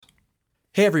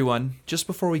Hey everyone, just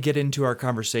before we get into our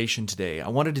conversation today, I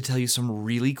wanted to tell you some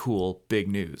really cool big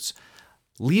news.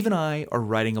 Leave and I are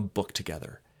writing a book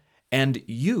together, and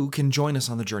you can join us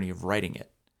on the journey of writing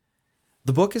it.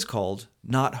 The book is called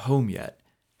Not Home Yet: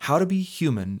 How to Be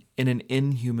Human in an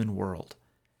Inhuman World.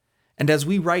 And as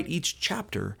we write each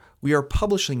chapter, we are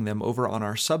publishing them over on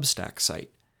our Substack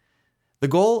site. The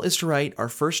goal is to write our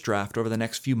first draft over the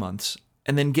next few months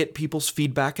and then get people's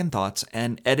feedback and thoughts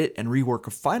and edit and rework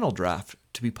a final draft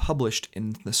to be published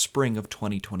in the spring of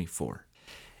 2024.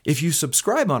 If you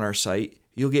subscribe on our site,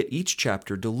 you'll get each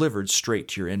chapter delivered straight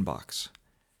to your inbox.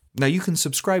 Now you can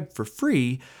subscribe for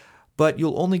free, but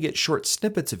you'll only get short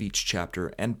snippets of each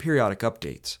chapter and periodic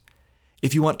updates.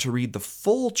 If you want to read the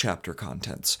full chapter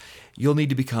contents, you'll need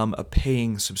to become a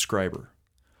paying subscriber.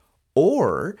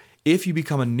 Or, if you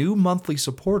become a new monthly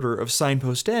supporter of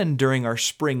Signpost N during our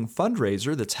spring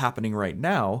fundraiser that's happening right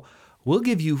now, we'll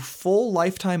give you full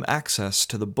lifetime access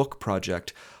to the book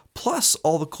project, plus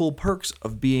all the cool perks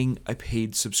of being a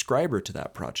paid subscriber to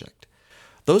that project.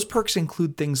 Those perks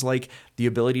include things like the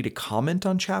ability to comment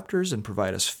on chapters and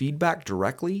provide us feedback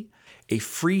directly, a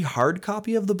free hard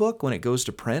copy of the book when it goes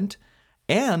to print,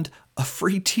 and a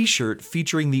free t-shirt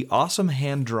featuring the awesome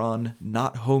hand-drawn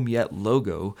Not Home Yet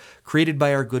logo created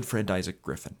by our good friend Isaac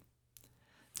Griffin.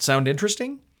 Sound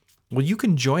interesting? Well, you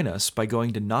can join us by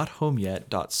going to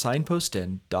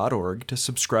nothomeyet.signpostin.org to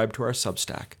subscribe to our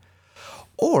Substack.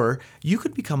 Or you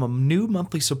could become a new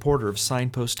monthly supporter of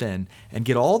Signpost N and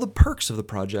get all the perks of the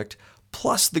project,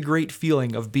 plus the great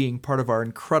feeling of being part of our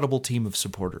incredible team of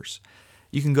supporters.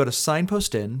 You can go to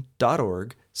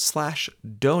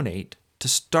signpostin.org/donate to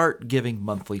start giving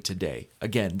monthly today.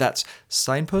 Again, that's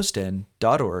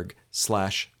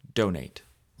signpostin.org/donate.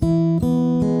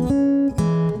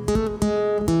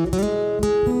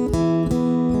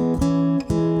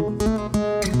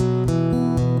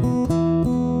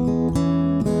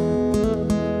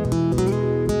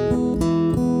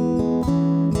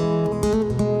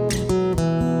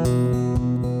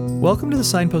 Welcome to the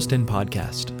Signpost Inn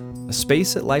podcast, a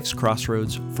space at life's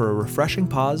crossroads for a refreshing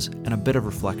pause and a bit of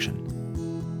reflection.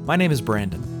 My name is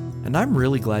Brandon, and I'm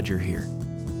really glad you're here.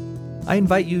 I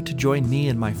invite you to join me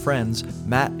and my friends,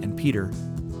 Matt and Peter,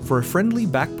 for a friendly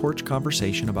back porch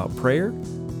conversation about prayer,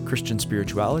 Christian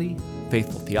spirituality,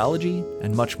 faithful theology,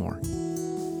 and much more.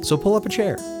 So pull up a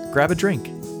chair, grab a drink,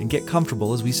 and get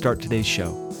comfortable as we start today's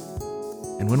show.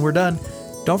 And when we're done,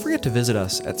 don't forget to visit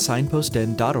us at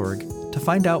signpostin.org to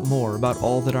find out more about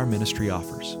all that our ministry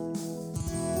offers.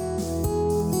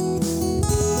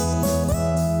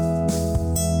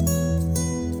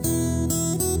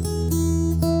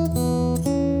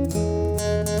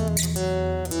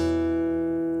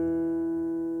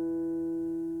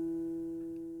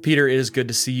 Peter, it is good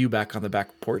to see you back on the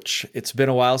back porch. It's been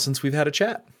a while since we've had a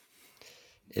chat.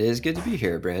 It is good to be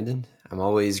here, Brandon. I'm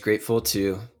always grateful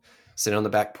to sit on the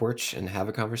back porch and have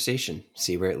a conversation,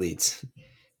 see where it leads.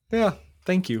 Yeah,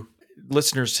 thank you.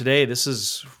 Listeners, today,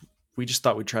 we just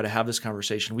thought we'd try to have this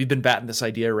conversation. We've been batting this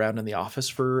idea around in the office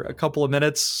for a couple of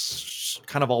minutes,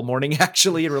 kind of all morning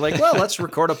actually, and we're like, well, let's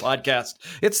record a podcast.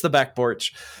 It's the back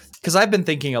porch. Because I've been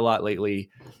thinking a lot lately,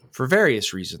 for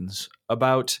various reasons,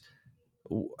 about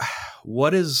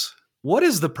what is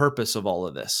the purpose of all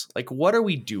of this? Like, what are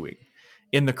we doing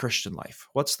in the Christian life?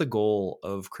 What's the goal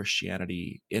of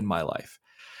Christianity in my life?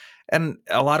 And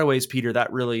a lot of ways, Peter,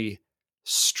 that really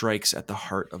strikes at the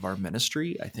heart of our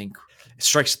ministry. I think it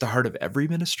strikes at the heart of every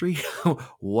ministry.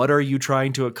 What are you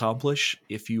trying to accomplish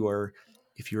if you are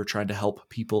trying to help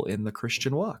people in the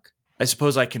Christian walk? I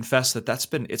suppose I confess that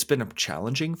it's been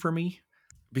challenging for me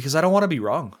because I don't want to be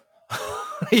wrong.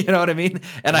 You know what I mean?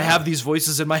 And I have these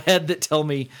voices in my head that tell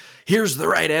me, here's the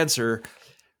right answer.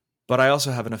 But I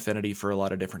also have an affinity for a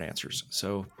lot of different answers.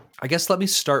 So I guess let me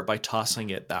start by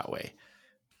tossing it that way.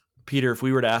 Peter, if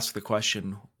we were to ask the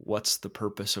question, what's the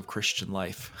purpose of Christian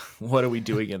life? What are we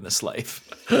doing in this life?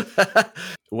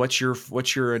 What's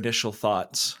your initial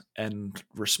thoughts and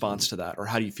response to that? Or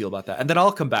how do you feel about that? And then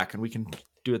I'll come back and we can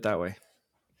do it that way.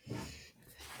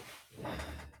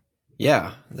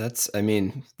 Yeah, that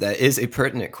is a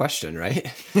pertinent question,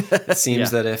 right? It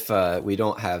seems that if we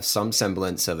don't have some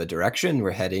semblance of a direction we're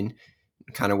heading,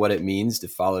 kind of what it means to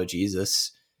follow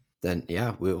Jesus, then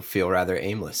we'll feel rather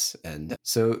aimless. And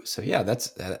so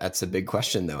that's a big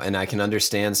question though. And I can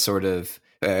understand sort of,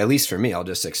 at least for me, I'll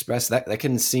just express that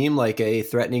can seem like a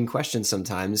threatening question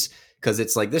sometimes, because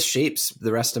it's like this shapes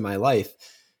the rest of my life.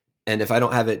 And if I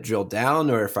don't have it drilled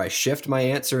down, or if I shift my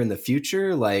answer in the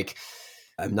future, like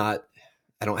I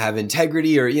don't have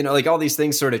integrity, or, like all these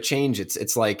things sort of change.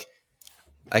 It's like,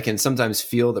 I can sometimes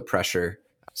feel the pressure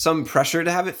some pressure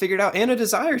to have it figured out and a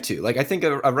desire to. Like I think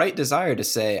a right desire to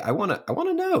say, I want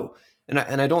to know. And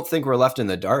I don't think we're left in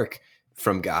the dark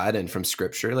from God and from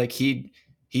Scripture. Like he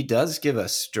does give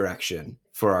us direction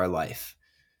for our life.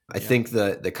 I think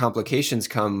the complications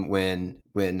come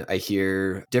when I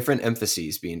hear different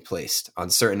emphases being placed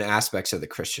on certain aspects of the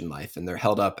Christian life, and they're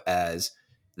held up as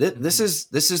this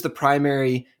is the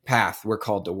primary path we're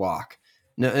called to walk.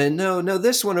 No,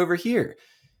 this one over here.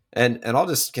 And I'll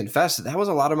just confess that was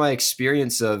a lot of my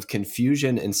experience of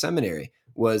confusion in seminary,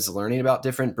 was learning about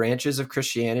different branches of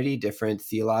Christianity, different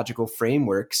theological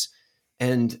frameworks.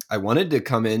 And I wanted to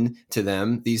come in to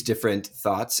them, these different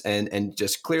thoughts, and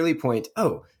just clearly point,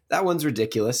 oh, that one's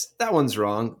ridiculous. That one's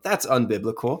wrong. That's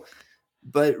unbiblical.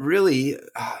 But really,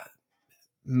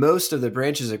 most of the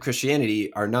branches of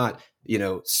Christianity are not,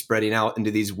 spreading out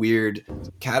into these weird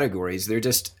categories. They're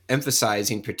just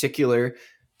emphasizing particular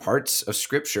parts of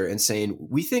Scripture and saying,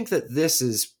 we think that this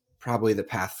is probably the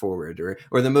path forward,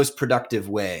 or the most productive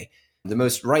way, the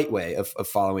most right way of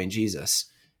following Jesus.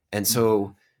 And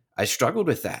so I struggled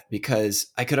with that because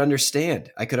I could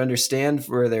understand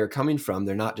where they're coming from.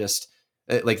 They're not just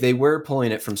like, they were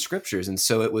pulling it from Scriptures. And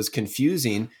so it was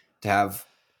confusing to have,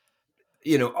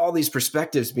 all these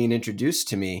perspectives being introduced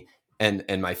to me.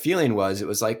 And my feeling was, it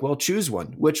was like, well, choose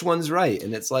one. Which one's right?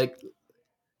 And it's like,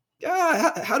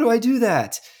 how do I do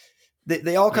that?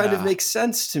 They all kind of make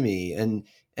sense to me.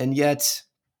 And yet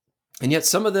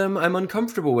some of them I'm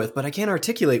uncomfortable with, but I can't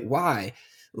articulate why.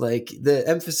 Like the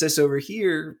emphasis over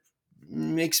here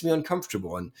makes me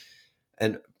uncomfortable.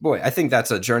 And boy, I think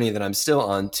that's a journey that I'm still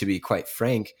on, to be quite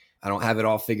frank. I don't have it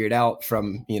all figured out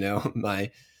from, my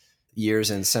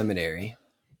years in seminary.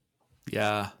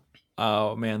 Yeah.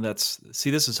 Oh man, this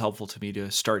is helpful to me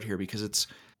to start here, because it's,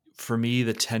 for me,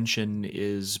 the tension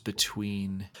is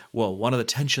between, one of the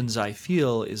tensions I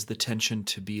feel is the tension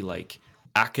to be like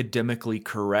academically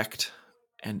correct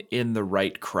and in the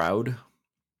right crowd.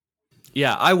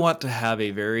 Yeah, I want to have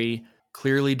a very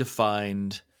clearly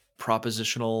defined,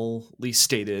 propositionally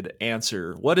stated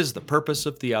answer. What is the purpose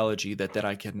of theology that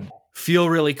I can feel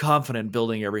really confident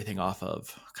building everything off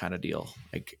of, kind of deal.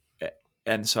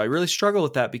 And so I really struggle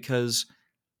with that, because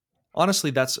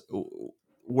honestly, that's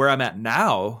where I'm at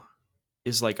now,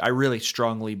 is like, I really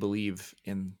strongly believe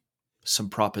in some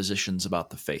propositions about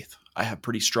the faith. I have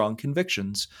pretty strong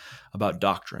convictions about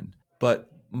doctrine, but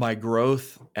my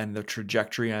growth and the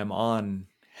trajectory I'm on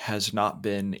has not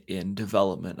been in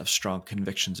development of strong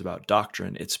convictions about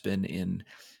doctrine. It's been in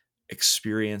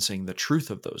experiencing the truth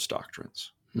of those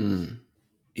doctrines.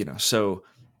 So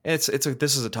this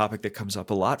is a topic that comes up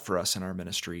a lot for us in our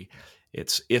ministry.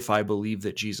 It's, if I believe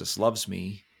that Jesus loves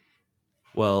me,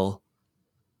 well,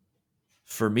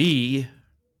 for me,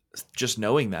 just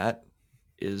knowing that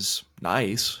is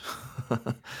nice,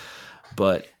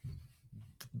 but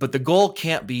the goal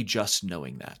can't be just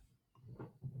knowing that,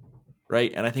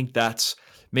 right? And I think that's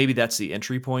the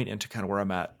entry point into kind of where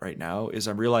I'm at right now, is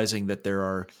I'm realizing that there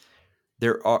are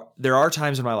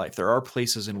times in my life, there are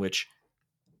places in which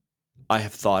I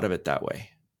have thought of it that way.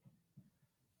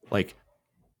 Like,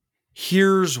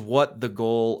 here's what the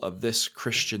goal of this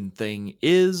Christian thing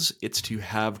is. It's to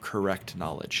have correct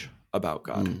knowledge about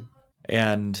God.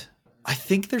 And I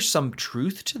think there's some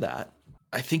truth to that.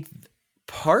 I think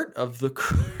part of the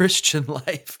Christian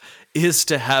life is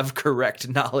to have correct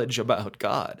knowledge about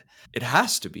God. It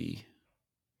has to be,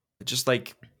 just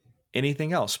like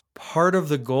anything else. Part of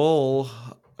the goal,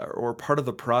 or part of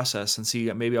the process, and see,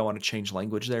 maybe I want to change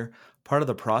language there. Part of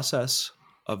the process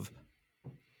of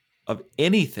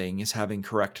anything is having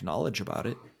correct knowledge about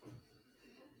it.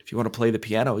 If you want to play the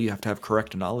piano, you have to have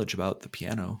correct knowledge about the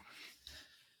piano.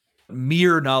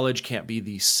 Mere knowledge can't be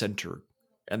the center.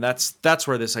 And that's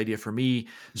where this idea for me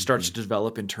starts to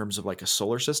develop in terms of like a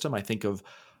solar system. I think of,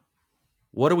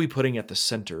 what are we putting at the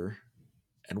center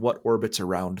and what orbits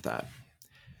around that?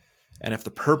 And if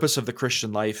the purpose of the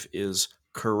Christian life is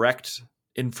correct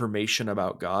information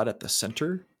about God at the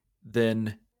center,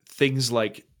 then things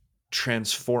like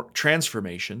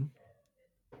transformation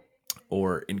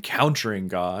or encountering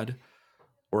God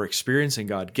or experiencing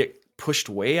God get pushed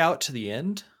way out to the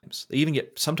end. They even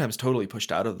get sometimes totally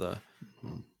pushed out of the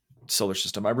solar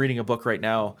system. I'm reading a book right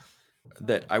now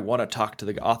that I want to talk to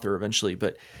the author eventually,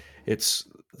 but it's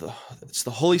the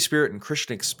Holy Spirit and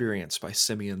Christian Experience by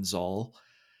Simeon Zoll.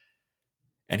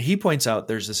 And he points out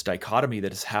there's this dichotomy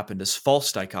that has happened, this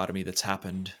false dichotomy that's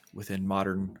happened within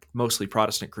modern, mostly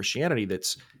Protestant Christianity.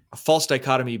 That's a false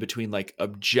dichotomy between like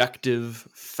objective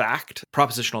fact,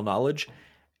 propositional knowledge,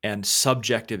 and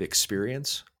subjective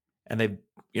experience. And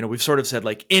we've sort of said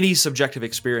like any subjective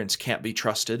experience can't be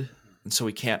trusted, and so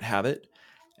we can't have it.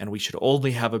 and we should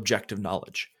only have objective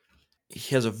knowledge.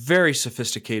 He has a very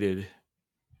sophisticated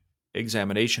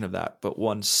examination of that, but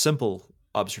one simple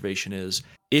observation is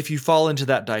if you fall into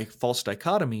that false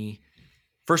dichotomy,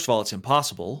 first of all, it's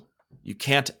impossible. You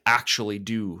can't actually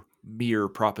do mere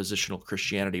propositional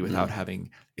Christianity without having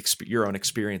your own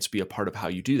experience be a part of how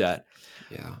you do that.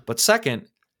 Yeah. But second,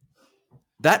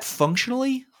 that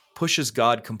functionally pushes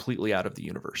God completely out of the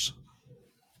universe.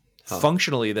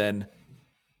 Functionally, then,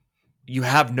 you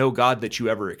have no God that you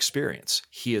ever experience.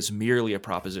 He is merely a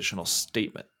propositional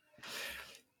statement.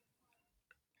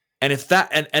 And if that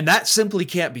and that simply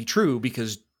can't be true,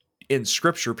 because in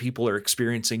Scripture people are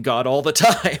experiencing God all the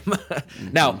time.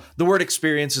 Now, the word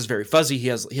experience is very fuzzy. He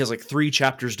has like 3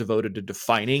 chapters devoted to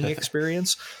defining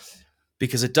experience,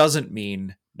 because it doesn't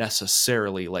mean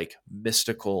necessarily like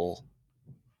mystical,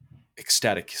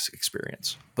 ecstatic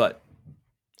experience. But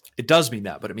it does mean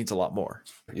that, but it means a lot more.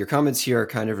 Your comments here are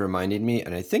kind of reminding me,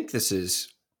 and I think this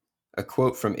is a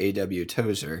quote from A.W.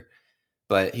 Tozer,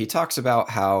 but he talks about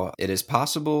how it is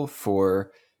possible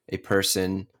for a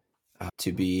person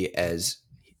to be as,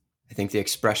 I think the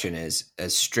expression is,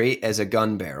 as straight as a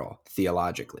gun barrel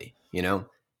theologically,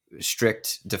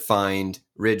 strict, defined,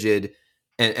 rigid,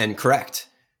 and correct,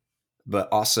 but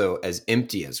also as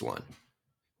empty as one.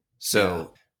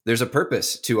 So there's a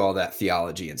purpose to all that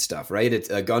theology and stuff, right? It's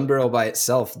a gun barrel by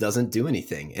itself doesn't do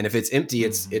anything. And if it's empty,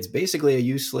 it's basically a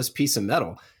useless piece of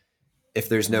metal. If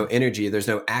there's no energy, there's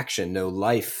no action, no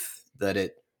life,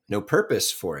 no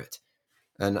purpose for it.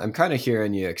 And I'm kind of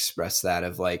hearing you express that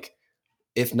of like,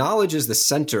 if knowledge is the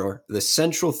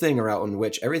central thing around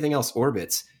which everything else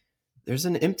orbits, there's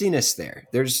an emptiness there.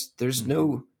 There's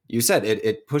no, you said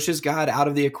it pushes God out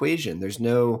of the equation. There's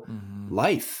no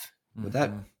life. Would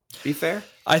that be fair?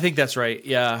 I think that's right.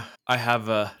 Yeah. I have,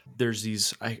 I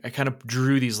kind of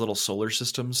drew these little solar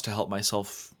systems to help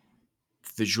myself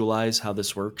visualize how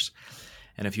this works.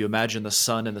 And if you imagine the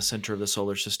sun in the center of the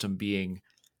solar system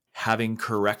having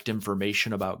correct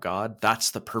information about God,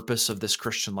 that's the purpose of this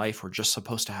Christian life. We're just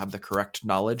supposed to have the correct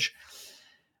knowledge.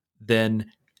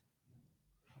 Then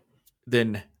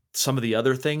some of the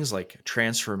other things like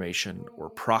transformation or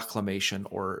proclamation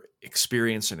or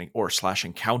experiencing or /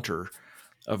 encounter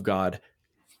of God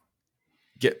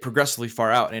get progressively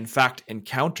far out. And in fact,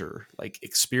 encounter, like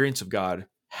experience of God,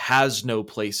 has no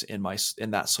place in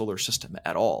that solar system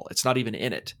at all. It's not even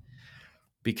in it,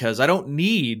 because I don't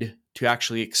need to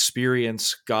actually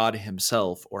experience God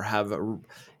himself or have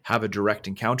a direct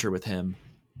encounter with him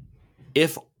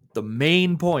if the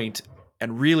main point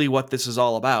and really what this is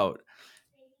all about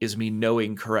is me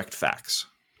knowing correct facts.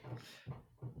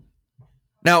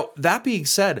 Now, that being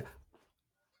said,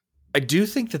 I do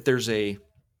think that there's a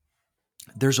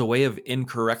way of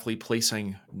incorrectly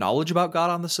placing knowledge about God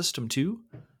on the system too.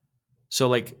 So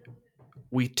like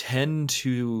we tend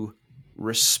to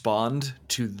respond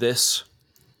to this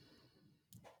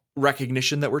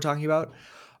recognition that we're talking about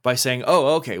by saying,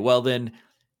 oh, okay, well then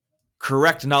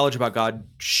correct knowledge about God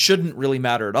shouldn't really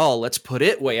matter at all. Let's put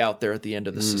it way out there at the end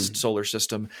of the solar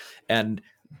system and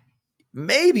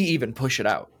maybe even push it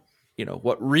out.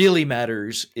 What really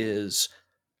matters is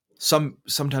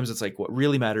sometimes it's like what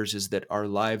really matters is that our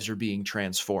lives are being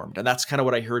transformed. And that's kind of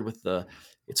what I heard with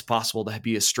it's possible to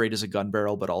be as straight as a gun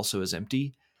barrel, but also as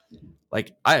empty.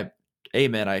 Like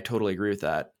amen. I totally agree with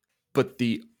that. But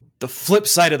the flip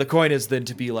side of the coin is then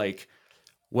to be like,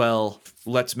 well,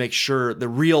 let's make sure the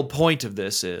real point of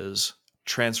this is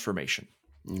transformation.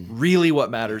 Really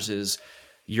what matters is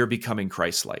you're becoming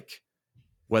Christ-like,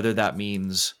 whether that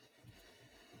means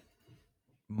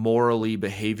morally,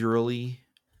 behaviorally,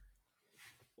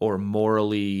 or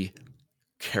morally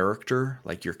character,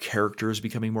 like your character is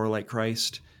becoming more like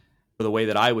Christ. Or the way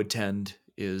that I would tend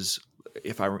is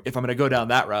if I'm going to go down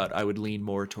that route, I would lean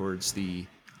more towards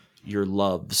your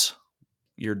loves,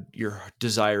 your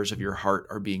desires of your heart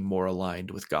are being more aligned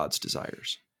with God's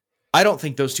desires. I don't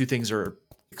think those two things are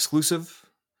exclusive,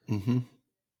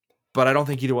 but I don't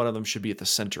think either one of them should be at the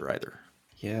center either.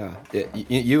 Yeah.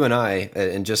 You and I,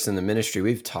 and just in the ministry,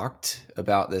 we've talked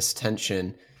about this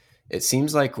tension. It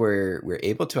seems like we're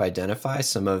able to identify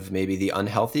some of maybe the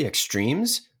unhealthy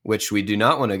extremes, which we do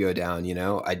not want to go down.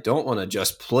 I don't want to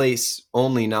just place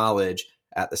only knowledge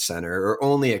at the center or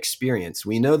only experience.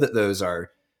 We know that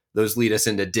those lead us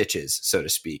into ditches, so to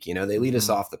speak. They lead us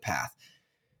off the path.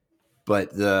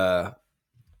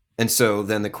 And so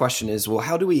then the question is, well,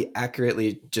 how do we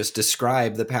accurately just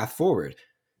describe the path forward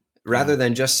rather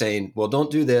than just saying, well,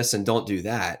 don't do this and don't do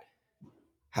that?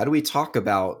 How do we talk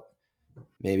about,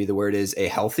 maybe the word is a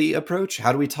healthy approach?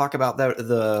 How do we talk about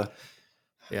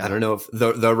I don't know if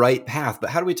the right path, but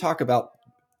how do we talk about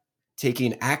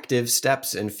taking active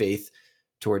steps in faith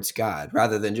towards God,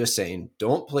 rather than just saying,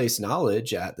 don't place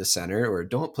knowledge at the center or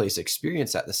don't place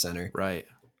experience at the center. Right.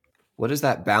 What does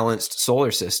that balanced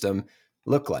solar system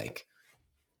look like?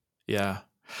 Yeah.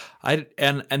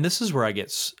 And this is where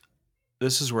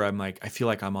I'm like, I feel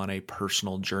like I'm on a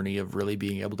personal journey of really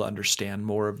being able to understand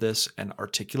more of this and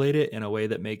articulate it in a way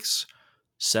that makes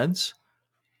sense.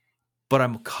 But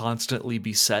I'm constantly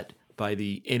beset by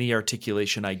any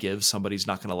articulation I give, somebody's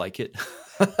not going to like it.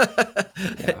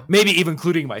 Yeah. Maybe even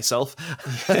including myself.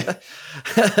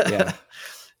 Yeah.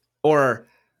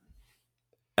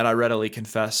 And I readily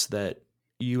confess that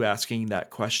you asking that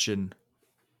question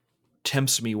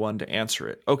tempts me, one, to answer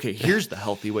it. Okay, here's the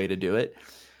healthy way to do it.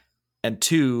 And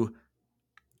two,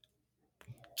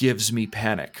 gives me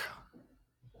panic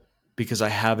because I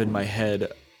have in my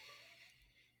head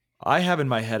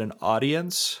an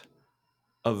audience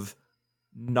of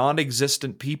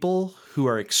non-existent people who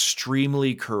are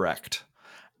extremely correct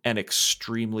and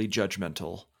extremely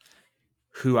judgmental,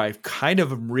 who I kind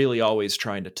of am really always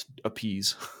trying to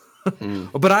appease.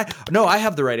 But I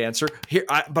have the right answer here.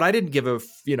 But I didn't give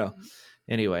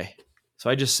anyway. So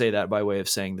I just say that by way of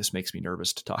saying this makes me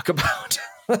nervous to talk about.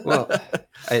 Well,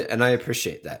 I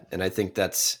appreciate that. And I think I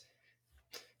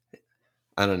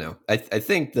don't know. I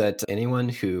think that anyone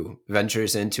who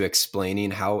ventures into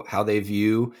explaining how they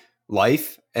view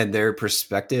life and their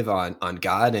perspective on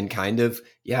God and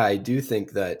I do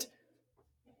think that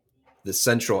the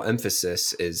central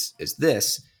emphasis is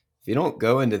this. If you don't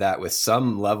go into that with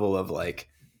some level of like,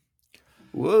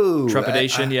 whoa,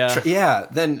 trepidation,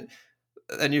 then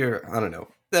you're, I don't know,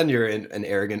 then you're an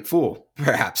arrogant fool,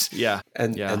 perhaps. Yeah.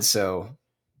 And so,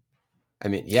 I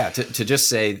mean, to just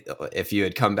say, if you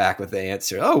had come back with the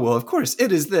answer, oh, well, of course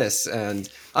it is this, and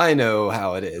I know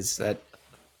how it is, that,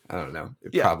 I don't know,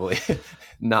 probably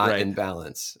not in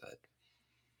balance.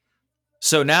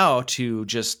 So now, to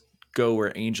just go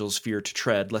where angels fear to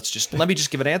tread, let me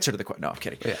just give an answer to the question. No, I'm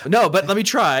kidding. Yeah. No, but let me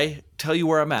tell you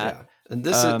where I'm at. Yeah. And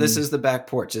this is the back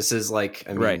porch. This is like,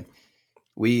 I mean,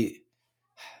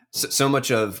 so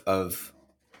much of,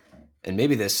 and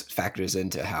maybe this factors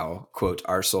into how, quote,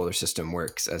 our solar system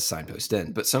works as Signpost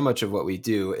Inn, but so much of what we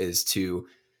do is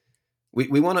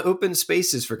we want to open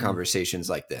spaces for conversations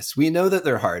like this. We know that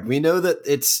they're hard. We know that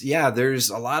there's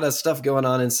a lot of stuff going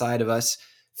on inside of us,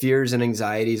 fears and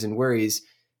anxieties and worries.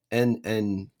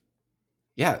 And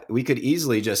we could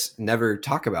easily just never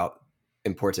talk about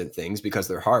important things because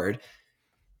they're hard.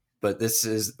 But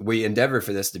we endeavor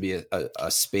for this to be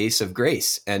a space of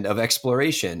grace and of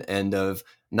exploration and of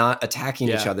not attacking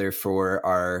each other for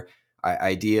our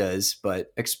ideas,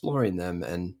 but exploring them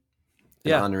and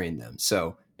honoring them.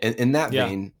 So in that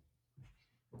vein,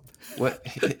 what,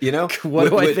 what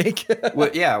do I think?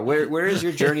 Where has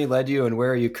your journey led you, and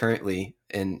where are you currently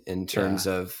in terms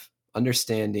of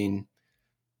understanding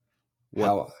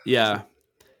what is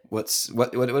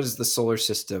the solar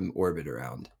system orbit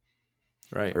around?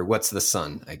 Right. Or what's the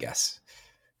sun, I guess.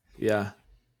 Yeah.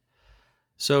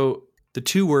 So the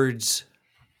two words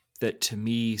that to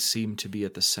me seem to be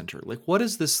at the center, like, what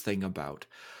is this thing about?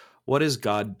 What is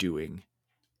God doing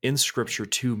in Scripture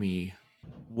to me?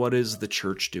 What is the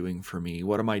church doing for me?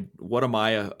 What am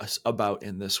I about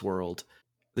in this world?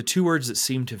 The two words that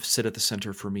seem to sit at the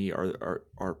center for me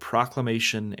are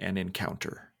proclamation and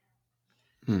encounter.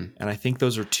 And I think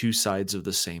those are two sides of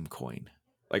the same coin.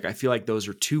 Like, I feel like those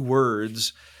are two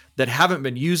words that haven't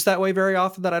been used that way very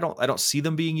often, that I don't see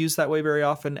them being used that way very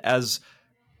often as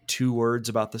two words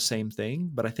about the same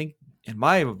thing. But I think in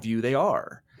my view, they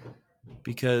are,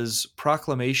 because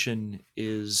proclamation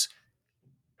is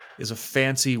a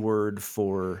fancy word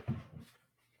for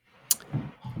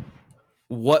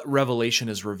what revelation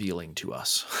is revealing to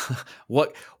us.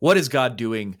 What is God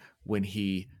doing when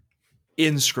he,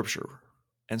 in Scripture?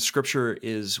 And Scripture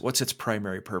is, what's its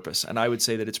primary purpose? And I would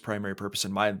say that its primary purpose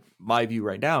in my view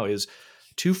right now is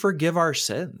to forgive our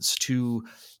sins, to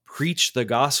preach the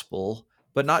gospel,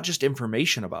 but not just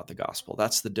information about the gospel.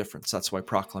 That's the difference. That's why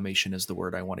proclamation is the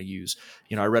word I want to use.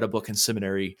 I read a book in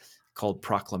seminary called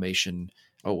Proclamation.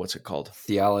 Oh, what's it called?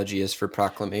 Theology is for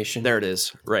Proclamation. There it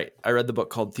is. Right. I read the book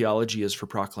called Theology is for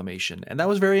Proclamation, and that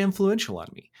was very influential on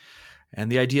me. And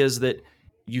the idea is that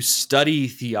you study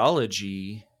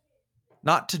theology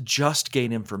not to just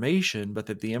gain information, but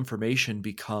that the information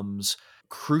becomes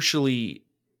crucially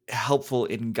helpful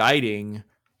in guiding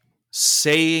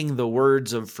saying the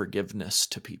words of forgiveness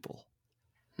to people.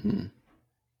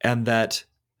 And that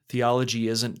theology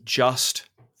isn't just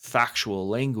factual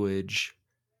language.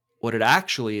 What it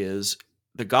actually is,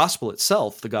 the gospel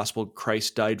itself, the gospel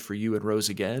Christ died for you and rose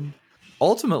again,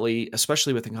 ultimately,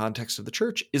 especially within context of the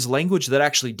church, is language that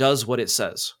actually does what it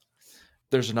says.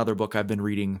 There's another book I've been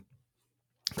reading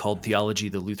called Theology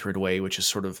the Lutheran Way, which is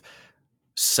sort of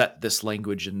set this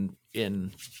language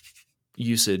in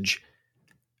usage,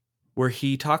 where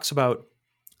he talks about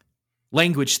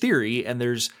language theory, and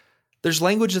there's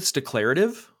language that's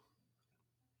declarative.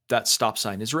 That stop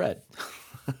sign is red.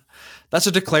 That's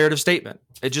a declarative statement.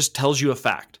 It just tells you a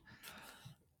fact.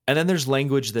 And then there's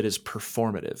language that is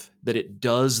performative, that it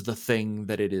does the thing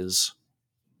that it is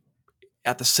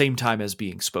at the same time as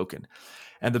being spoken.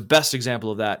 And the best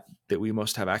example of that we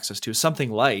most have access to is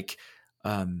something like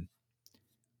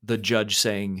the judge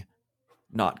saying,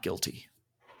 not guilty.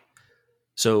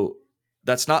 So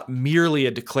that's not merely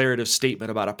a declarative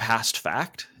statement about a past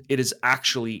fact. It is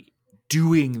actually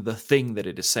doing the thing that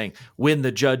it is saying. When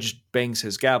the judge bangs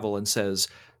his gavel and says,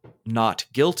 not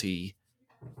guilty,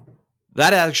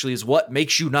 that actually is what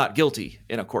makes you not guilty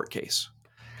in a court case.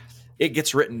 It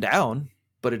gets written down,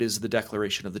 but it is the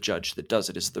declaration of the judge that does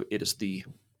it. It is the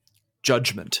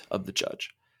judgment of the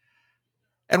judge.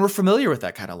 And we're familiar with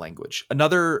that kind of language.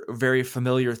 Another very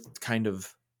familiar kind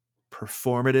of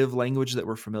performative language that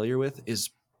we're familiar with is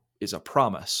a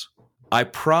promise. I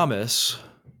promise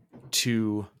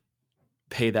to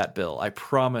pay that bill. I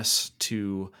promise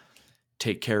to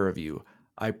take care of you.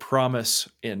 I promise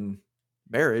in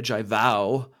marriage, I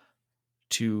vow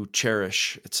to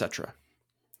cherish, etc.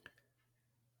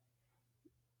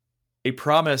 A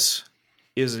promise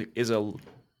is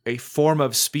a form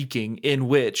of speaking in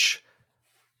which,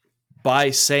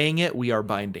 by saying it, we are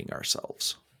binding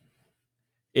ourselves.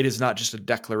 It is not just a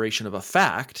declaration of a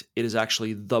fact. It is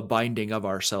actually the binding of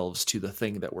ourselves to the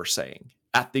thing that we're saying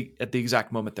at the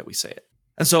exact moment that we say it.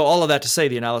 And so all of that to say,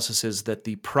 the analysis is that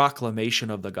the proclamation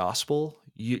of the gospel,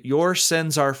 your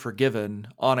sins are forgiven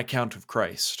on account of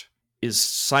Christ, is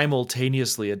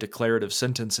simultaneously a declarative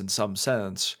sentence in some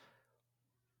sense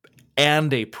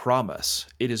and a promise.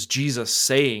 It is Jesus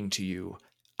saying to you,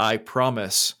 I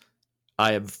promise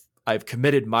I've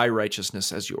committed my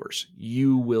righteousness as yours.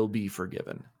 You will be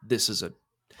forgiven. This is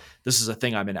a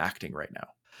thing I'm enacting right now.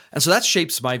 And so that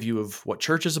shapes my view of what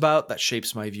church is about. That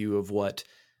shapes my view of what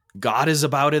God is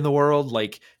about in the world.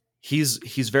 Like he's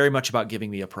very much about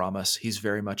giving me a promise. He's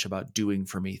very much about doing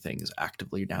for me things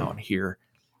actively now and here.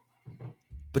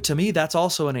 But to me, that's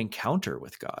also an encounter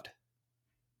with God.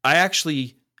 I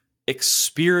actually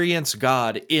experience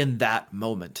God in that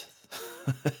moment.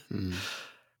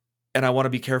 And I want to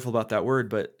be careful about that word,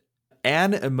 but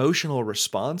an emotional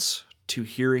response to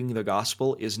hearing the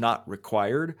gospel is not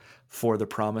required for the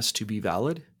promise to be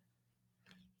valid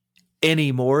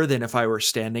any more than if I were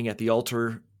standing at the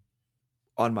altar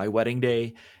on my wedding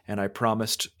day and I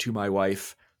promised to my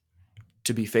wife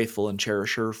to be faithful and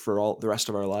cherish her for all the rest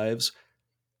of our lives.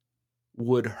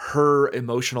 Would her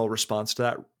emotional response to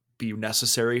that be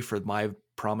necessary for my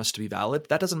promise to be valid?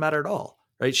 That doesn't matter at all,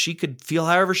 right? She could feel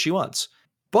however she wants.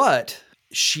 But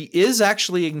she is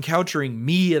actually encountering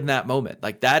me in that moment.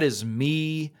 Like that is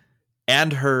me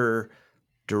and her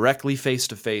directly face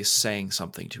to face saying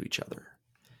something to each other.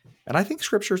 And I think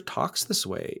Scripture talks this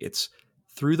way. It's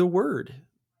through the Word,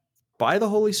 by the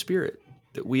Holy Spirit,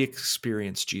 that we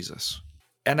experience Jesus.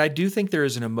 And I do think there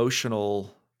is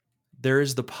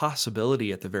the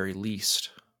possibility at the very least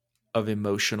of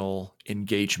emotional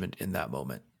engagement in that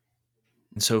moment.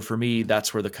 And so for me,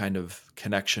 that's where the kind of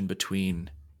connection between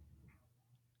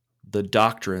the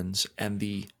doctrines and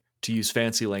the, to use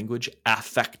fancy language,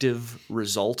 affective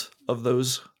result of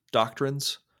those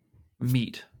doctrines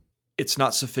meet. It's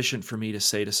not sufficient for me to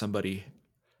say to somebody,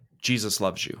 Jesus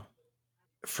loves you.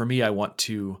 For me, I want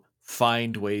to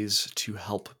find ways to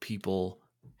help people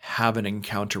have an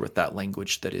encounter with that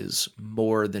language that is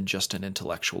more than just an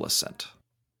intellectual assent.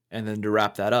 And then to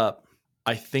wrap that up,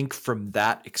 I think from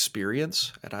that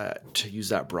experience, and to use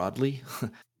that broadly,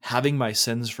 having my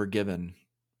sins forgiven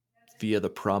via the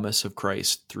promise of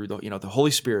Christ through the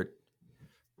Holy Spirit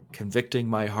convicting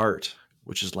my heart,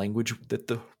 which is language that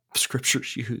the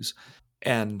Scriptures use,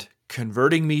 and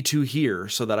converting me to hear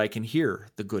so that I can hear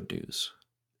the good news,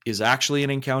 is actually an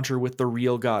encounter with the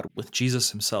real God, with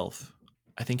Jesus himself.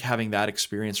 I think having that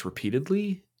experience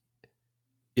repeatedly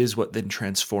is what then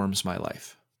transforms my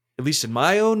life. At least in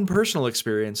my own personal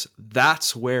experience,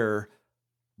 that's where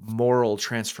moral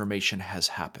transformation has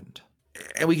happened.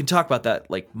 And we can talk about that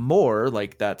more,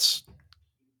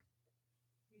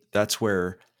 that's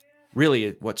where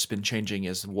really what's been changing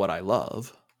is what I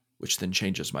love, which then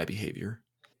changes my behavior.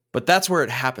 But that's where it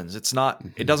happens. It's not,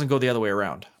 It doesn't go the other way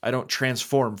around. I don't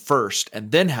transform first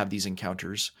and then have these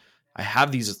encounters. I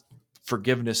have these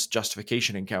forgiveness,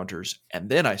 justification encounters, and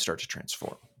then I start to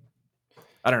transform.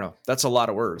 I don't know. That's a lot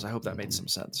of words. I hope that made some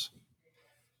sense.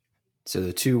 So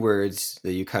the two words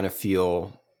that you kind of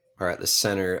feel are at the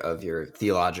center of your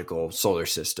theological solar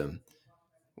system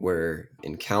were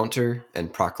encounter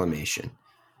and proclamation.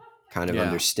 Kind of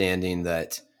understanding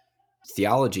that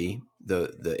theology,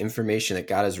 the information that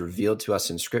God has revealed to us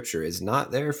in Scripture, is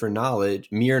not there for knowledge,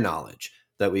 mere knowledge,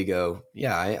 that we go,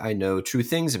 yeah, I know true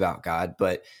things about God,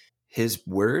 but his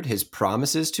word, his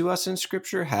promises to us in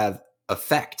Scripture have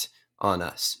effect on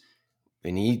us.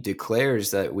 And he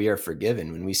declares that we are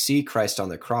forgiven. When we see Christ on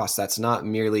the cross, that's not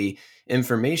merely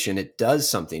information. It does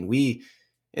something. We,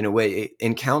 in a way,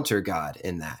 encounter God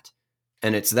in that.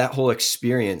 And it's that whole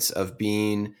experience of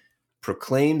being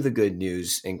proclaimed the good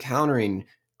news, encountering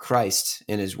Christ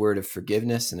in his word of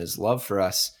forgiveness and his love for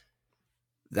us.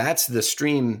 That's the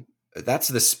stream. That's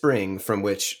the spring from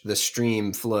which the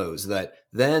stream flows. That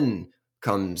then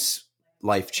comes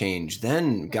life change.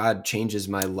 Then God changes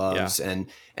my loves and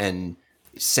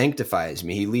sanctifies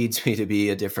me. He leads me to be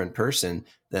a different person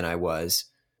than I was.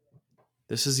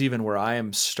 This is even where I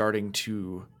am starting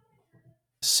to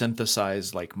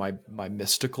synthesize like my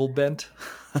mystical bent,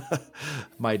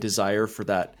 my desire for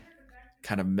that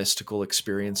kind of mystical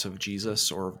experience of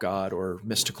Jesus or of God, or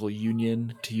mystical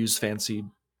union, to use fancy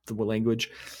the language.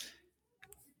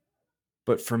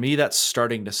 But for me, that's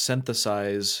starting to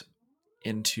synthesize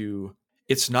into,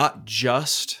 it's not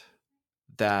just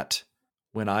that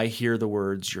when I hear the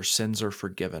words, your sins are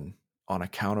forgiven on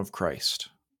account of Christ,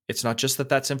 it's not just that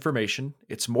that's information.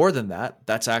 It's more than that.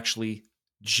 That's actually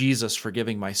Jesus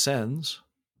forgiving my sins.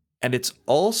 And it's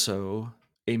also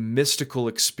a mystical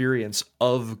experience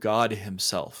of God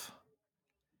himself.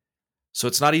 So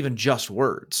it's not even just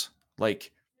words.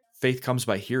 Like, faith comes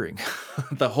by hearing.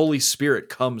 The Holy Spirit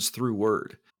comes through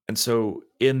word. And so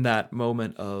in that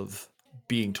moment of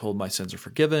being told my sins are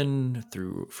forgiven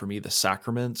through, for me, the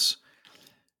sacraments,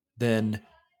 then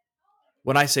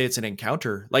when I say it's an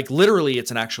encounter, like literally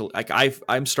it's an actual, like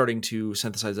I'm starting to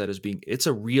synthesize that as being, it's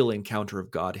a real encounter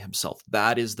of God himself.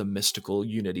 That is the mystical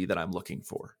unity that I'm looking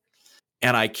for.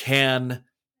 And I can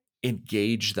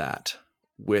engage that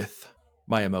with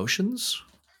my emotions,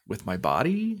 with my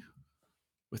body,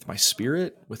 with my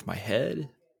spirit, with my head.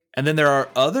 And then there are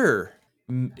other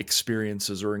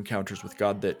experiences or encounters with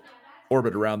God that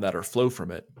orbit around that or flow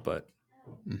from it. But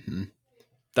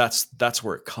that's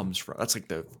where it comes from. That's like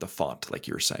the font, like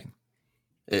you were saying.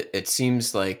 It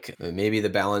seems like maybe the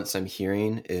balance I'm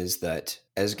hearing is that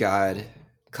as God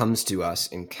comes to us,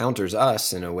 encounters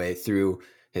us in a way through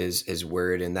his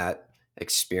word and that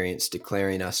experience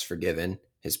declaring us forgiven,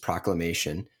 his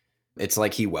proclamation, it's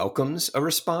like he welcomes a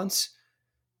response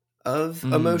of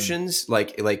emotions.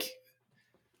 Like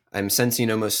I'm sensing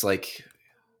almost like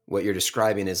what you're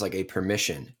describing is like a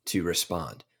permission to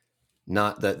respond.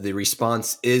 Not that the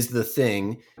response is the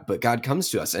thing, but God comes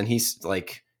to us and he's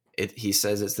like, he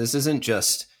says this isn't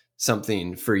just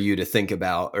something for you to think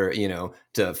about or,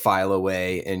 to file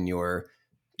away in your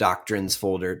doctrines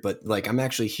folder, but like, I'm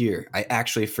actually here. I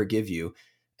actually forgive you.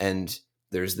 And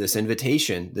there's this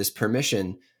invitation, this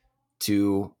permission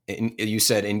to, you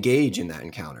said, engage in that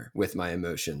encounter with my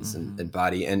emotions and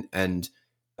body and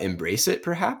embrace it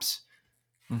perhaps.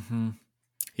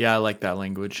 Yeah. I like that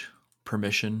language,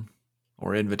 permission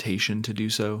or invitation to do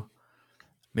so.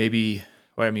 Maybe,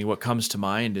 what comes to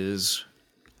mind is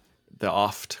the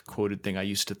oft quoted thing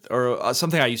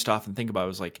something I used to often think about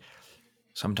was like,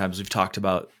 sometimes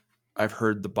I've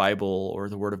heard the Bible or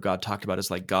the Word of God talked about as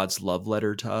like God's love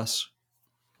letter to us.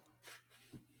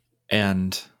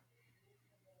 And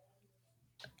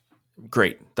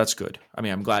great, that's good.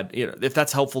 I'm glad, if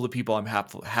that's helpful to people, I'm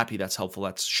happy that's helpful.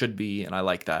 That should be, and I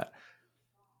like that.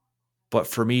 But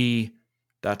for me,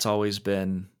 that's always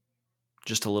been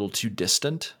just a little too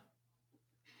distant.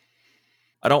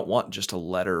 I don't want just a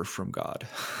letter from God.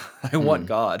 I want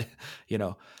God,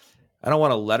 I don't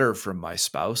want a letter from my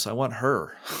spouse. I want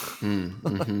her.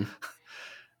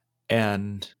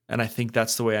 And I think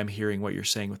that's the way I'm hearing what you're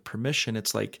saying with permission.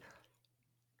 It's like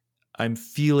I'm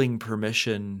feeling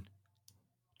permission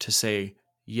to say,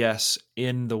 yes,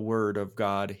 in the word of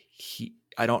God,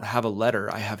 I don't have a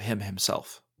letter. I have him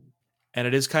himself. And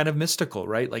it is kind of mystical,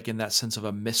 right? Like in that sense of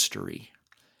a mystery.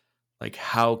 Like,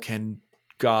 how can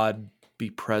God be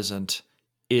present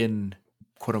in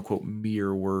quote unquote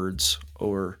mere words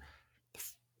or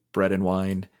bread and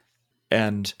wine?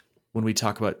 And when we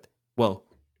talk about,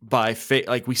 by faith,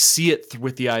 like we see it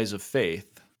with the eyes of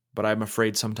faith, but I'm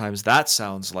afraid sometimes that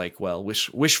sounds like,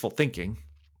 wishful thinking.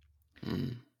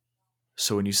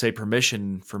 So when you say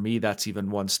permission, for me, that's even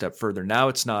one step further. Now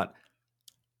it's not,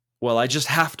 I just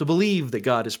have to believe that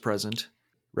God is present.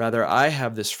 Rather, I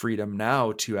have this freedom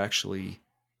now to actually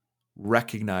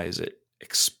recognize it.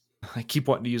 I keep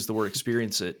wanting to use the word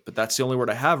experience it, but that's the only word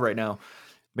I have right now.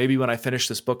 Maybe when I finish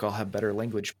this book, I'll have better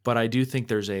language. But I do think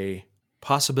there's a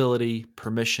possibility,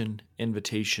 permission,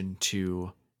 invitation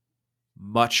to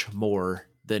much more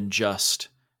than just,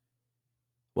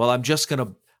 well, I'm just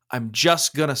gonna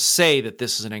say that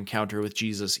this is an encounter with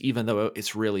Jesus, even though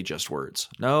it's really just words.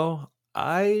 No,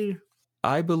 I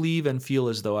believe and feel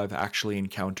as though I've actually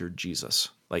encountered Jesus,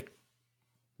 like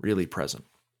really present.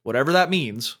 Whatever that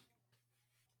means.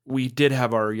 We did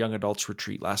have our young adults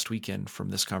retreat last weekend from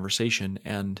this conversation,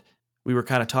 and we were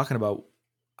kind of talking about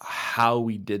how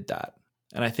we did that.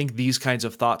 And I think these kinds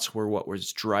of thoughts were what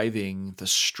was driving the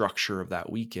structure of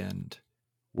that weekend,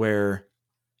 where,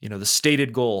 the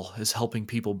stated goal is helping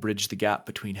people bridge the gap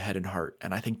between head and heart.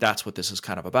 And I think that's what this is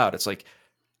kind of about. It's like,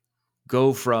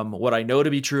 go from what I know to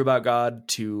be true about God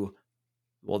to,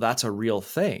 well, that's a real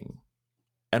thing.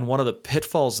 And one of the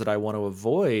pitfalls that I want to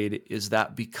avoid is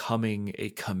that becoming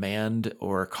a command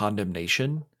or a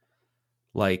condemnation.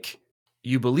 Like,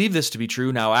 you believe this to be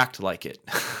true, now act like it.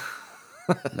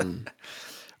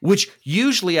 Which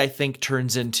usually I think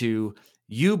turns into,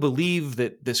 you believe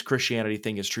that this Christianity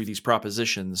thing is true, these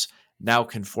propositions, now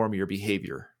conform your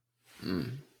behavior.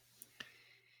 And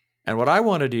what I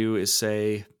want to do is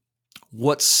say,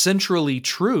 what's centrally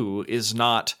true is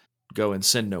not go and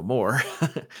sin no more.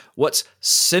 What's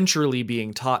centrally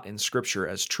being taught in Scripture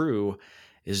as true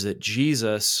is that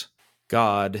Jesus,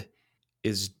 God,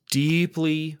 is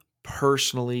deeply,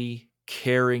 personally,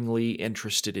 caringly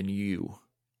interested in you.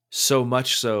 So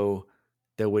much so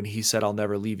that when he said, I'll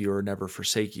never leave you or never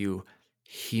forsake you,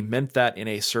 he meant that in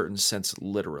a certain sense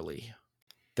literally.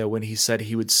 That when he said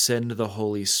he would send the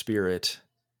Holy Spirit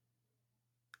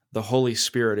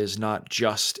is not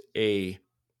just a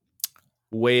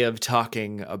way of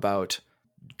talking about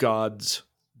God's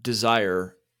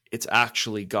desire. It's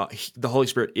actually God. The Holy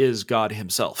Spirit is God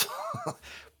himself,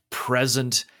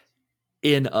 present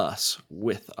in us,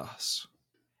 with us.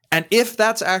 And if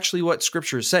that's actually what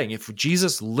Scripture is saying, if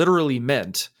Jesus literally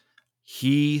meant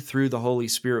he, through the Holy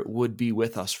Spirit, would be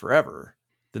with us forever,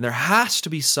 then there has to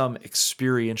be some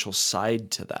experiential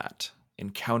side to that,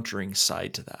 encountering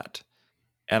side to that.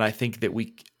 And I think that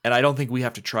I don't think we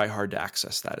have to try hard to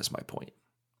access that, is my point.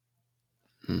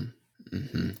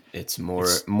 Mm-hmm. It's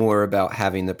more about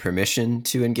having the permission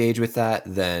to engage with that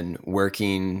than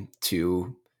working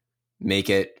to make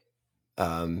it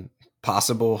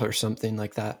possible or something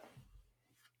like that.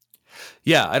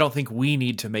 Yeah, I don't think we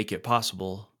need to make it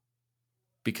possible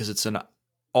because it's an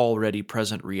already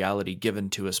present reality given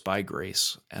to us by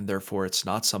grace, and therefore it's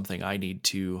not something I need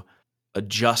to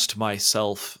adjust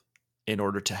myself in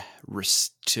order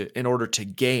to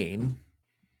gain.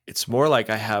 It's more like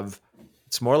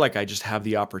I just have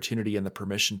the opportunity and the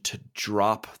permission to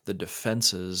drop the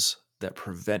defenses that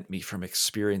prevent me from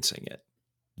experiencing it.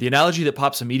 The analogy that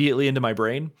pops immediately into my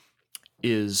brain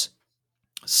is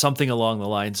something along the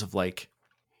lines of like,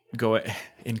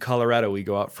 in Colorado, we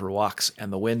go out for walks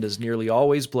and the wind is nearly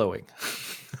always blowing.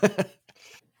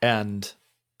 And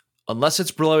unless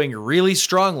it's blowing really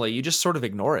strongly, you just sort of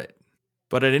ignore it.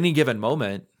 But at any given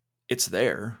moment, it's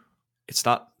there. It's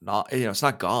not it's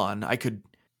not gone. I can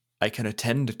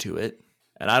attend to it.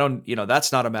 And I don't,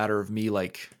 that's not a matter of me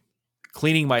like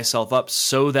cleaning myself up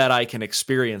so that I can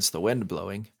experience the wind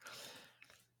blowing.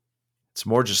 It's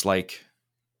more just like,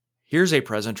 here's a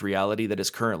present reality that is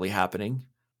currently happening.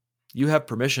 You have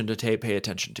permission to pay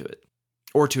attention to it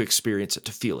or to experience it,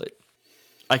 to feel it.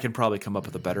 I can probably come up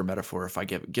with a better metaphor if I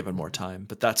given more time,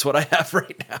 but that's what I have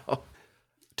right now.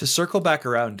 To circle back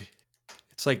around,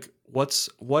 it's like,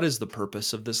 what is the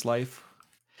purpose of this life?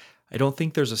 I don't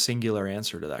think there's a singular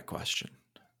answer to that question.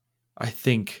 I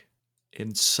think,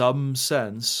 in some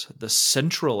sense, the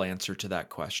central answer to that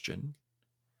question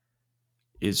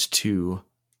is to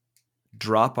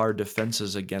drop our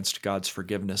defenses against God's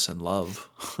forgiveness and love,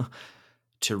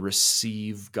 to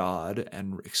receive God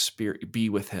and be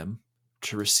with him,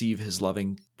 to receive his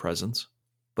loving presence.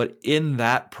 But in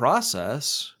that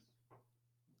process,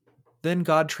 then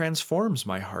God transforms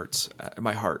my heart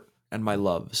and my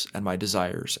loves and my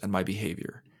desires and my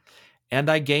behavior. And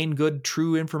I gain good,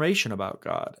 true information about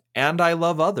God. And I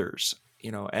love others,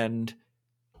 and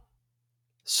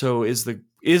so is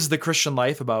the Christian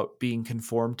life about being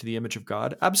conformed to the image of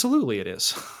God? Absolutely it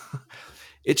is.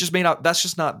 It just may not, that's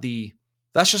just not the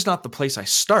place I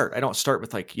start. I don't start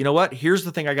with like, you know what? Here's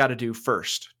the thing I got to do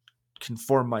first.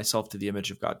 Conform myself to the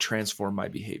image of God, transform my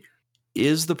behavior.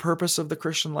 Is the purpose of the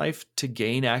Christian life to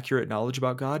gain accurate knowledge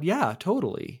about God? Yeah,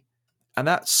 totally. And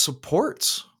that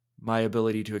supports my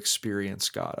ability to experience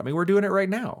God. I mean, we're doing it right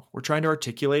now. We're trying to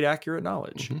articulate accurate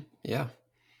knowledge. Mm-hmm. Yeah.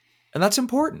 And that's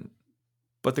important.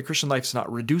 But the Christian life's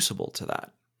not reducible to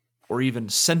that or even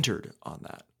centered on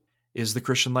that. Is the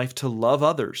Christian life to love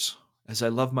others as I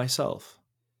love myself?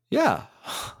 Yeah.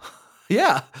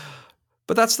 Yeah.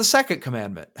 But that's the second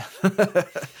commandment.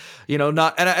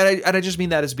 Not, and I just mean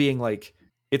that as being like,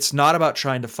 it's not about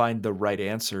trying to find the right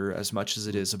answer as much as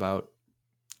it is about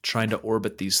trying to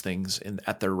orbit these things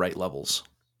at their right levels.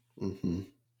 Mm-hmm.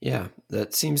 Yeah,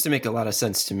 that seems to make a lot of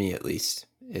sense to me, at least.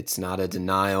 It's not a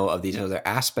denial of these other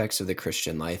aspects of the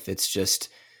Christian life. It's just,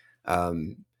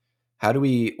 how do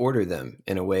we order them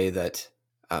in a way that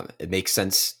it makes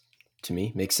sense to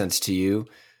me, makes sense to you?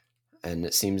 And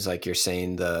it seems like you're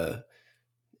saying the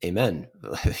amen.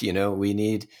 We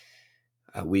need,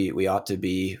 we ought to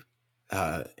be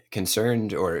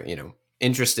concerned or,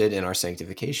 interested in our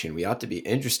sanctification. We ought to be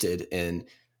interested in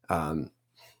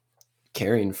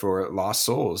caring for lost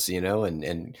souls,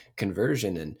 and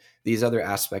conversion and these other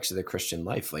aspects of the Christian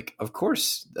life. Like, of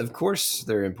course,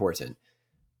 they're important,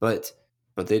 but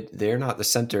they're not the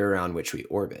center around which we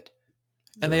orbit.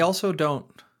 And they also don't,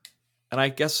 and I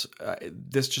guess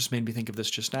this just made me think of this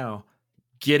just now,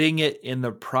 getting it in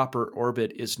the proper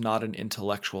orbit is not an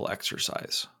intellectual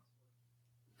exercise.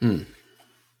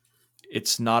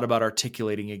 It's not about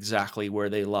articulating exactly where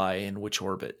they lie in which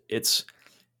orbit. It's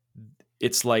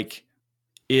like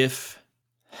if,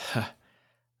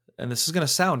 and this is going to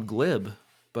sound glib,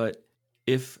 but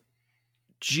if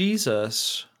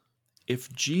Jesus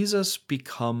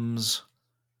becomes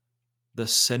the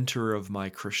center of my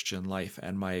Christian life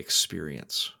and my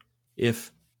experience,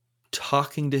 if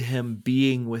talking to him,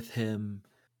 being with him,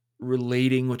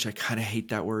 relating, which I kind of hate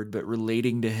that word, but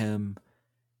relating to him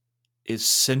is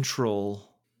central,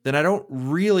 then I don't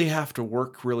really have to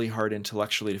work really hard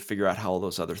intellectually to figure out how all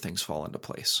those other things fall into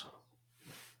place.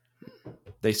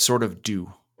 They sort of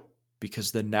do,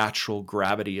 because the natural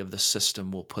gravity of the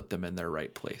system will put them in their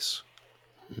right place.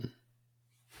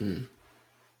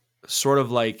 Sort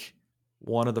of like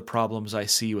one of the problems I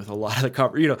see with a lot of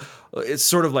the it's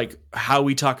sort of like how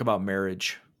we talk about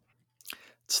marriage.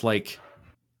 It's like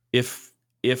if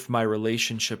my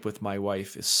relationship with my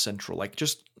wife is central, like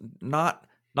just not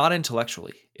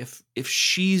intellectually, if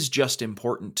she's just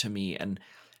important to me and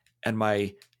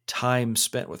my time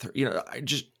spent with her,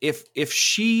 if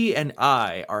she and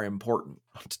I are important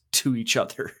to each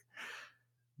other,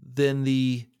 then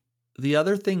the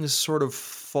other things sort of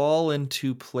fall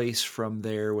into place from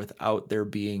there without there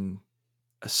being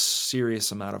a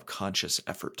serious amount of conscious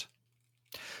effort.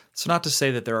 So not to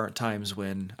say that there aren't times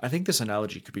when, I think this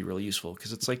analogy could be really useful,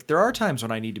 because it's like there are times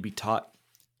when I need to be taught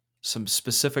some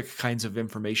specific kinds of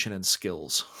information and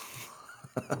skills.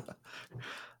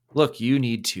 Look, you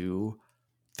need to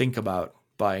think about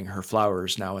buying her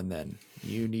flowers now and then.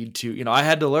 You need to, I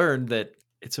had to learn that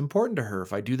it's important to her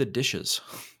if I do the dishes.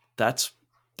 That's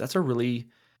a really,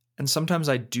 and sometimes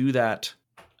I do that,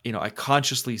 I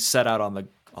consciously set out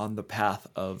on the path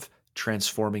of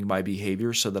transforming my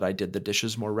behavior so that I did the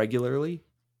dishes more regularly.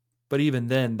 But even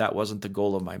then, that wasn't the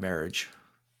goal of my marriage.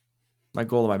 My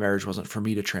goal of my marriage wasn't for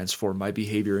me to transform my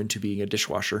behavior into being a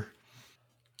dishwasher.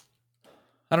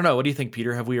 I don't know. What do you think,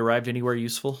 Peter? Have we arrived anywhere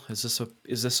useful? Is this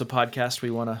a podcast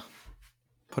we want to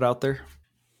put out there?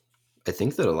 I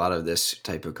think that a lot of this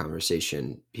type of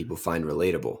conversation people find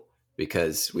relatable,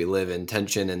 because we live in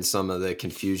tension and some of the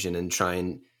confusion and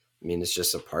it's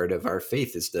just a part of our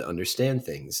faith is to understand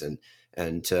things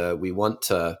and we want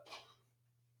to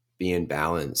be in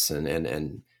balance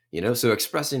and so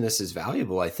expressing this is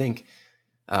valuable. I think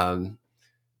I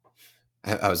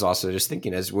was also just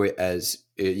thinking as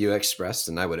you expressed,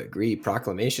 and I would agree,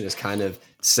 proclamation is kind of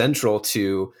central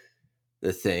to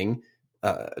the thing,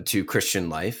 to Christian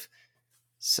life.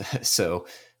 So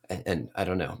and I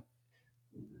don't know,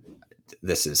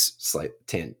 this is slight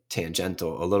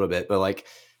tangential a little bit, but like,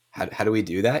 how do we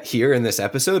do that here in this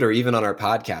episode or even on our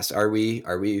podcast? Are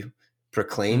we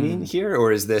proclaiming here,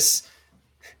 or is this,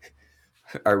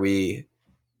 are we,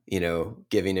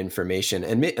 giving information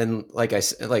and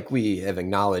like we have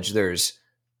acknowledged there's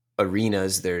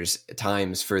arenas, there's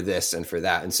times for this and for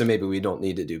that. And so maybe we don't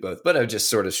need to do both, but it just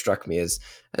sort of struck me as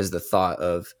the thought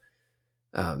of,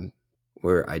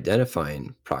 we're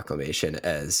identifying proclamation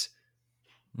as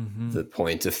the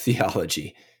point of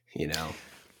theology.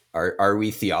 Are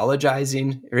we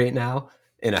theologizing right now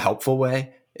in a helpful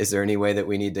way? Is there any way that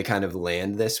we need to kind of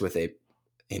land this with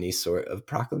any sort of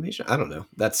proclamation? I don't know.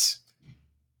 That's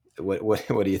what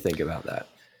do you think about that?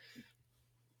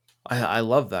 I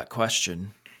love that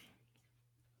question.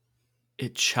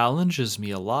 It challenges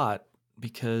me a lot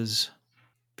because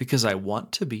I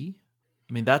want to be.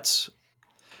 I mean,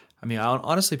 I mean,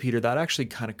 honestly, Peter, that actually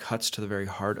kind of cuts to the very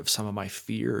heart of some of my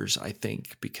fears, I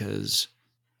think, because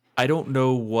I don't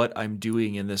know what I'm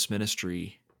doing in this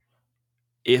ministry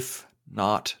if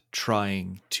not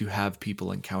trying to have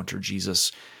people encounter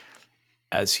Jesus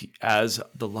as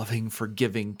the loving,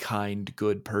 forgiving, kind,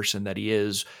 good person that he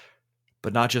is,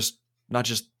 but not just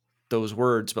those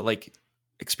words, but like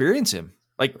experience him.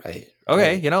 Like, Right.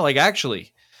 okay, Right. like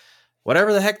actually,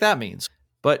 whatever the heck that means.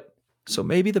 But so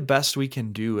maybe the best we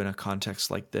can do in a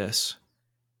context like this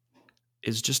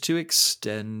is just to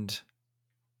extend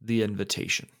the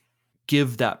invitation.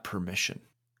 Give that permission.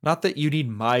 Not that you need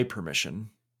my permission,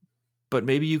 but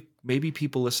maybe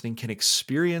people listening can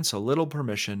experience a little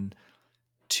permission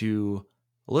to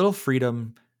a little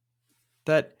freedom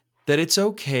that it's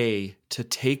okay to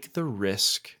take the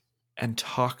risk and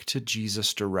talk to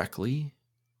Jesus directly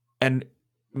and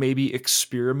maybe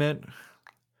experiment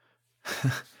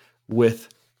with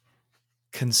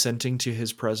consenting to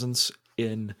his presence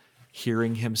in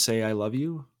hearing him say, I love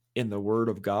you in the word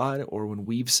of God, or when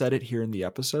we've said it here in the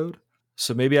episode.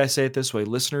 So maybe I say it this way,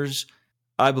 listeners,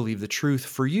 I believe the truth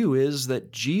for you is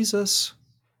that Jesus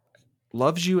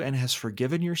loves you and has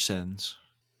forgiven your sins,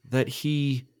 that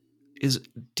he is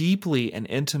deeply and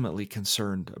intimately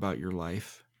concerned about your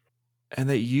life, and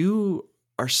that you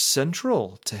are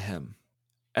central to him.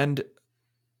 And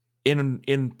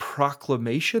in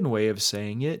proclamation way of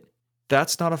saying it,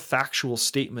 that's not a factual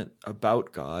statement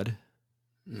about God.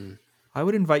 I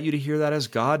would invite you to hear that as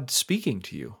God speaking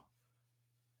to you.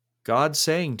 God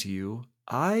saying to you,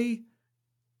 I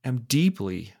am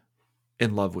deeply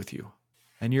in love with you.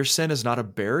 And your sin is not a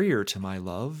barrier to my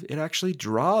love. It actually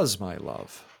draws my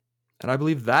love. And I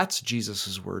believe that's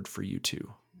Jesus' word for you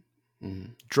too.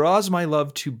 Draws my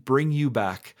love to bring you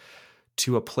back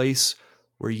to a place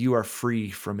where you are free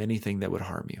from anything that would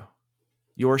harm you.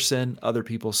 Your sin, other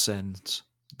people's sins,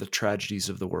 the tragedies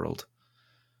of the world.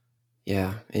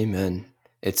 Yeah, amen.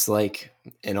 It's like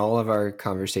in all of our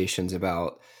conversations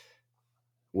about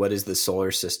what is the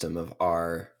solar system of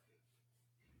our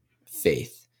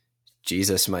faith,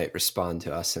 Jesus might respond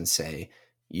to us and say,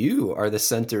 you are the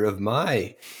center of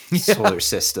my solar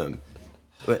system.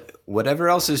 But whatever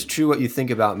else is true, what you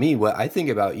think about me, what I think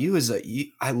about you is that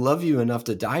I love you enough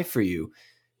to die for you.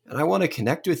 And I want to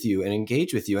connect with you and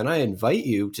engage with you. And I invite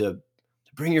you to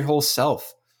bring your whole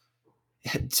self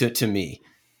to me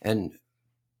and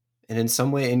in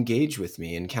some way engage with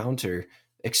me, encounter,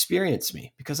 experience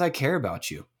me, because I care about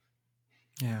you.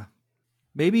 Yeah.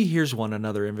 Maybe here's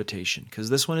another invitation, because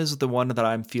this one is the one that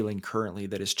I'm feeling currently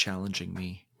that is challenging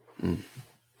me.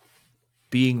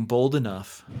 Being bold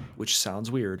enough, which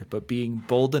sounds weird, but being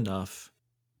bold enough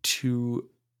to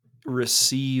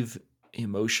receive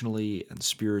emotionally and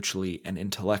spiritually and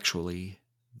intellectually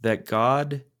that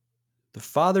God, the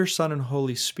Father, Son, and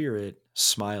Holy Spirit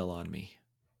smile on me,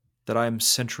 that I am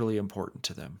centrally important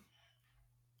to them,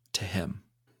 to him.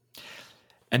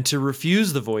 And to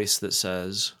refuse the voice that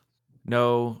says,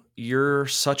 no, you're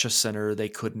such a sinner,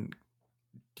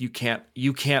 you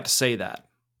can't say that.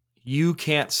 You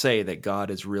can't say that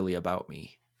God is really about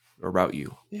me or about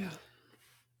you. Yeah.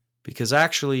 Because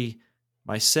actually,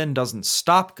 my sin doesn't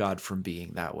stop God from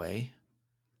being that way.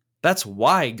 That's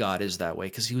why God is that way,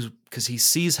 because he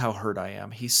sees how hurt I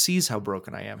am. He sees how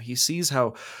broken I am. He sees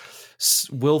how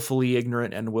willfully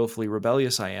ignorant and willfully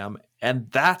rebellious I am.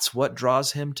 And that's what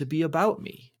draws him to be about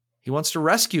me. He wants to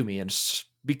rescue me, and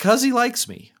because he likes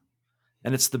me.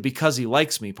 And it's the because he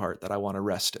likes me part that I want to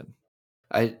rest in.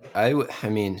 I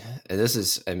mean, this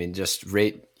is, just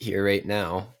right here, right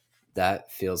now,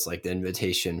 that feels like the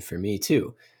invitation for me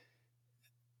too.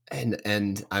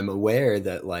 And I'm aware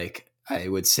that like I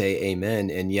would say amen,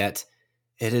 and yet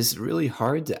it is really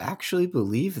hard to actually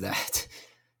believe that.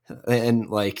 And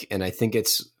I think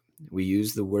we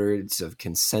use the words of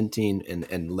consenting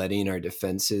and letting our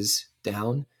defenses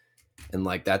down. And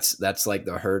like, that's like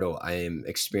the hurdle I am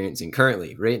experiencing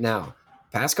currently right now.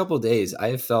 Past couple of days, I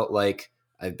have felt like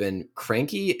I've been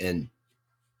cranky and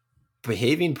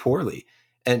behaving poorly.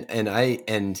 And I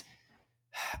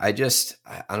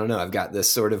don't know. I've got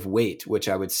this sort of weight, which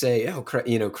I would say, oh,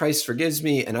 Christ forgives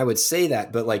me. And I would say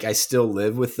that, but like, I still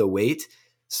live with the weight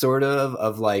sort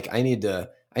of like, I need to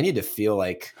feel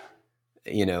like,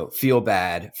 feel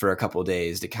bad for a couple of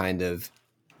days to kind of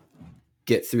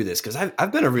get through this. Cause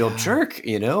I've been a real jerk,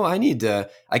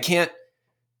 I can't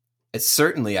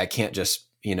just,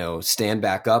 stand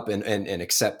back up and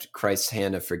accept Christ's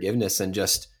hand of forgiveness and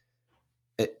just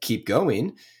keep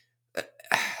going.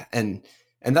 And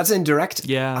that's in direct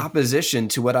opposition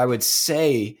to what I would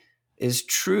say is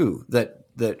true, that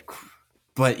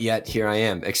But yet here I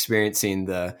am experiencing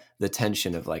the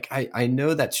tension of like, I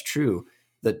know that's true,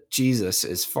 that Jesus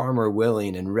is far more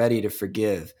willing and ready to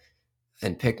forgive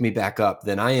and pick me back up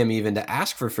than I am even to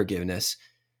ask for forgiveness.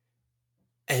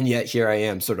 And yet here I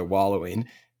am sort of wallowing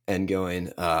and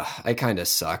going, I kind of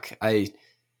suck. I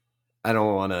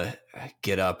don't want to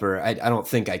get up, or I don't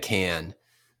think I can.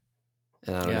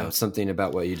 And I don't know, something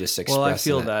about what you just expressed. Well,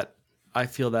 I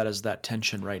feel that as that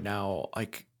tension right now.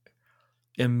 Like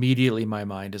immediately my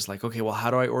mind is like, okay, well,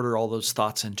 how do I order all those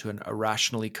thoughts into a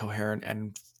rationally coherent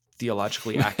and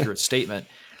theologically accurate statement?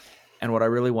 And what I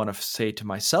really want to say to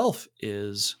myself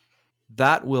is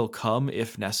that will come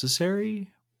if necessary.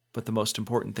 But the most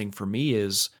important thing for me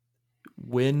is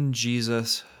when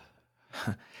Jesus,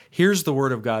 here's the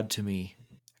word of God to me.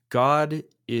 God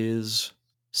is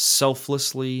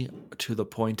selflessly, to the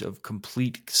point of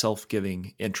complete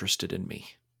self-giving, interested in me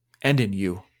and in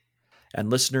you, and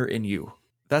listener, in you.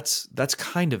 That's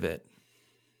kind of it.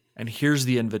 And here's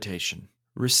the invitation.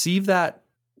 Receive that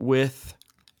with,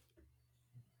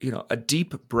 a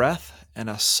deep breath and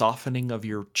a softening of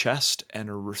your chest and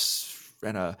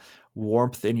a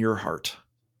warmth in your heart.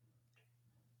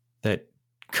 That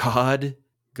God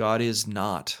is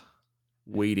not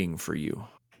waiting for you,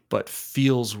 but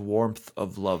feels warmth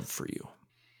of love for you.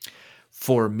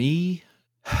 For me,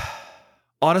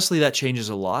 honestly, that changes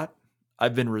a lot.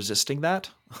 I've been resisting that.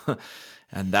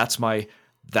 And that's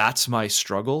my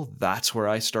struggle. That's where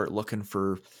I start looking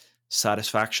for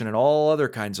satisfaction in all other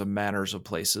kinds of manners of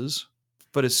places.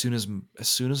 But as soon as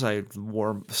I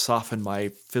soften my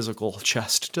physical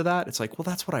chest to that, it's like, well,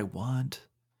 that's what I want.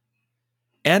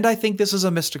 And I think this is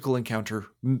a mystical encounter,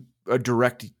 a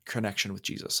direct connection with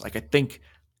Jesus. Like I think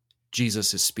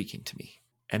Jesus is speaking to me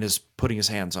and is putting his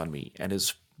hands on me, and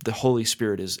the Holy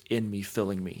Spirit is in me,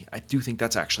 filling me. I do think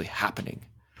that's actually happening.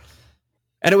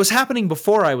 And it was happening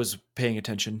before I was paying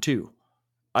attention too.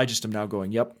 I just am now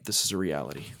going, yep, this is a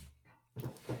reality.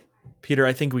 Peter,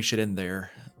 I think we should end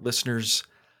there. Listeners,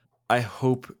 I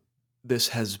hope this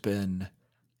has been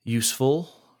useful,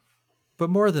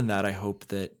 but more than that, I hope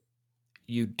that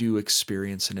you do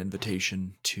experience an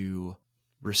invitation to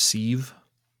receive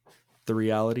the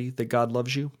reality that God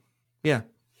loves you. Yeah,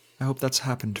 I hope that's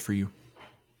happened for you.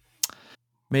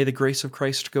 May the grace of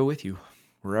Christ go with you,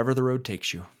 wherever the road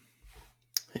takes you.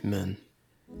 Amen.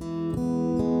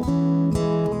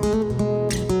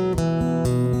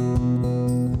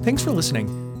 Thanks for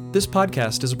listening. This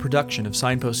podcast is a production of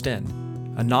Signpost Inn,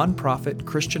 a non-profit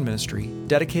Christian ministry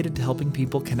dedicated to helping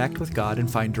people connect with God and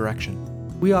find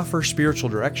direction. We offer spiritual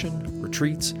direction,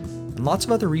 retreats, and lots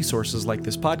of other resources like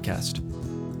this podcast.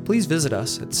 Please visit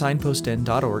us at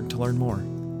signpostinn.org to learn more.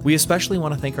 We especially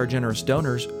want to thank our generous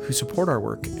donors who support our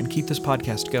work and keep this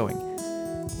podcast going.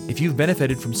 If you've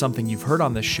benefited from something you've heard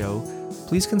on this show,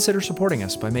 please consider supporting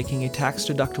us by making a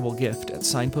tax-deductible gift at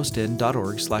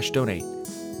signpostinn.org/donate.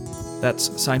 That's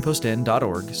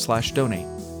signpostinn.org/donate.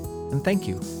 And thank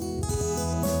you.